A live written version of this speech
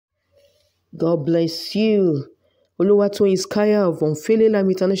God bless you. Oluwatoyin Iskaya of Unfailing Life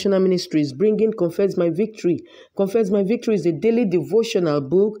International Ministries, bringing Confess My Victory. Confess My Victory is a daily devotional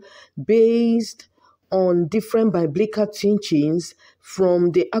book based on different biblical teachings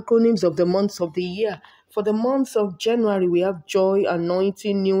from the acronyms of the months of the year. For the months of January, we have joy,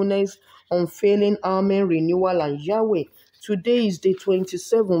 anointing, newness, unfailing, amen, renewal, and Yahweh. Today is day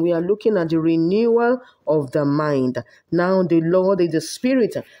 27. We are looking at the renewal of the mind. Now the Lord is the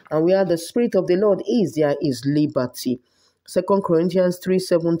Spirit, and where the Spirit of the Lord is, there is liberty. 2 Corinthians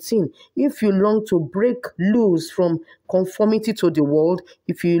 3:17. If you long to break loose from conformity to the world,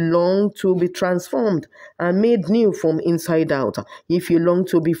 if you long to be transformed and made new from inside out, if you long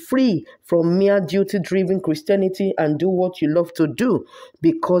to be free from mere duty-driven Christianity and do what you love to do,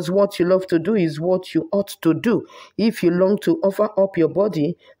 because what you love to do is what you ought to do. If you long to offer up your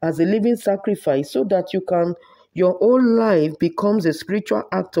body as a living sacrifice so that your whole life becomes a spiritual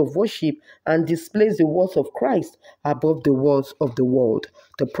act of worship and displays the worth of Christ above the words of the world.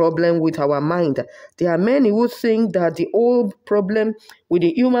 The problem with our mind. There are many who think that the whole problem with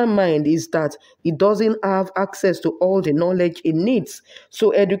the human mind is that it doesn't have access to all the knowledge it needs.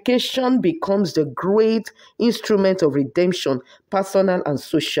 So education becomes the great instrument of redemption, personal and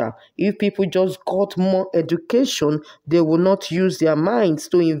social. If people just got more education, they will not use their minds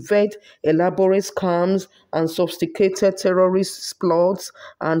to invent elaborate scams and sophisticated terrorist plots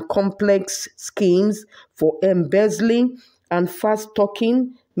and complex schemes for embezzling and fast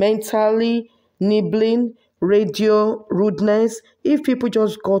talking, mentally nibbling, radio rudeness. If people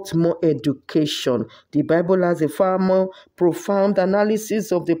just got more education, the Bible has a far more profound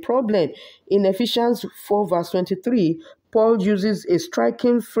analysis of the problem. In Ephesians 4 verse 23, Paul uses a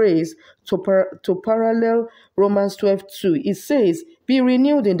striking phrase to parallel Romans 12:2. It says, "Be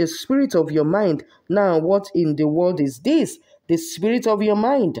renewed in the spirit of your mind." Now, what in the world is this? The spirit of your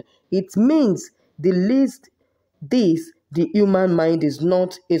mind. It means the least this the human mind is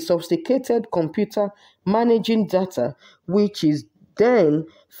not a sophisticated computer managing data, which is then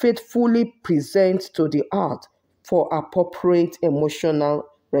faithfully present to the heart for appropriate emotional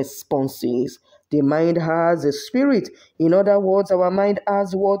responses. The mind has a spirit. In other words, our mind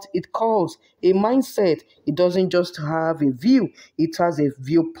has what it calls a mindset. It doesn't just have a view, it has a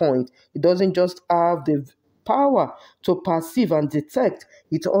viewpoint. It doesn't just have the power to perceive and detect.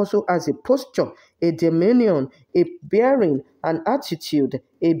 It also has a posture, a dominion, a bearing, an attitude,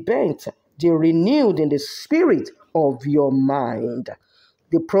 a bent. They're renewed in the spirit of your mind.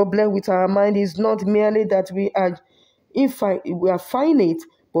 The problem with our mind is not merely that we are finite,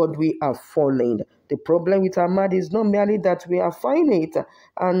 but we are fallen. The problem with our mind is not merely that we are finite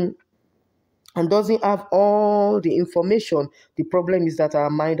and doesn't have all the information. The problem is that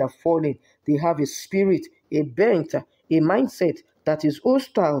our mind are fallen. They have a spirit, a bent, a mindset that is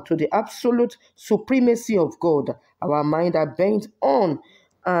hostile to the absolute supremacy of God. Our mind are bent on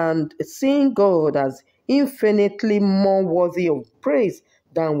and seeing God as infinitely more worthy of praise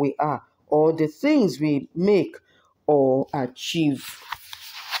than we are, or the things we make or achieve.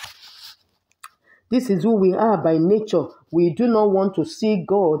 This is who we are by nature. We do not want to see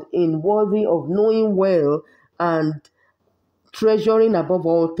God in worthy of knowing well and treasuring above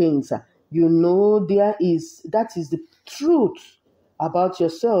all things. You know, that is the truth about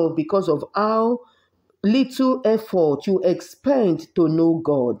yourself because of how little effort you expend to know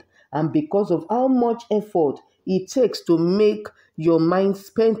God, and because of how much effort it takes to make your mind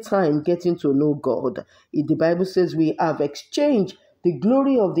spend time getting to know God. The Bible says we have exchanged the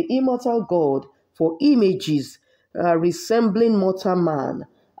glory of the immortal God for images resembling mortal man,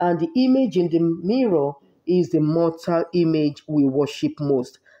 and the image in the mirror is the mortal image we worship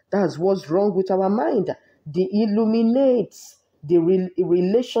most. That's what's wrong with our mind. The illuminates the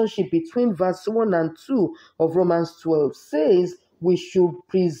relationship between verse 1 and 2 of Romans 12 says we should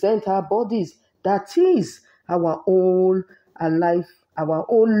present our bodies, that is our whole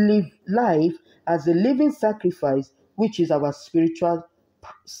life as a living sacrifice, which is our spiritual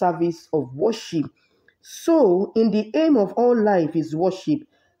service of worship. So, in the aim of all life is worship.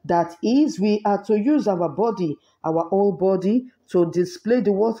 That is, we are to use our body, our whole body, to display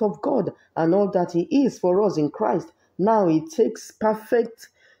the worth of God and all that He is for us in Christ. Now, it takes perfect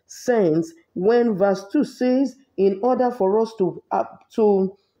sense when verse 2 says, in order for us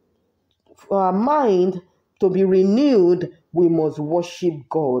for our mind to be renewed, we must worship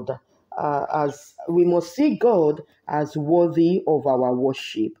God. As we must see God as worthy of our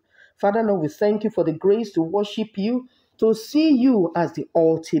worship. Father, Lord, we thank you for the grace to worship you, to see you as the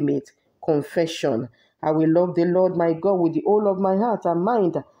ultimate confession. I will love the Lord my God with the whole of my heart and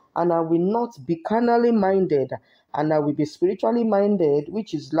mind, and I will not be carnally minded. and I will be spiritually minded,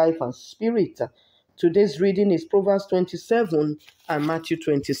 which is life and spirit. Today's reading is Proverbs 27 and Matthew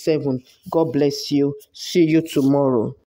 27. God bless you. See you tomorrow.